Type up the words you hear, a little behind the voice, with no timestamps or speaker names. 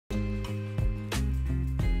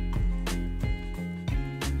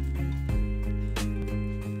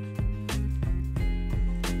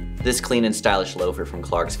This clean and stylish loafer from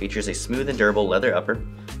Clarks features a smooth and durable leather upper,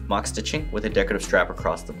 mock stitching with a decorative strap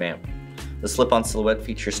across the band. The slip-on silhouette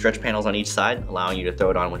features stretch panels on each side, allowing you to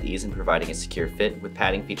throw it on with ease and providing a secure fit, with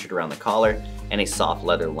padding featured around the collar and a soft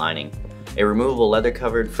leather lining. A removable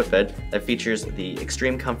leather-covered footbed that features the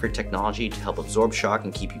extreme comfort technology to help absorb shock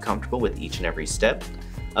and keep you comfortable with each and every step.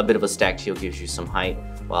 A bit of a stacked heel gives you some height,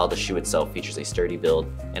 while the shoe itself features a sturdy build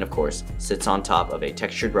and, of course, sits on top of a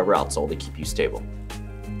textured rubber outsole to keep you stable.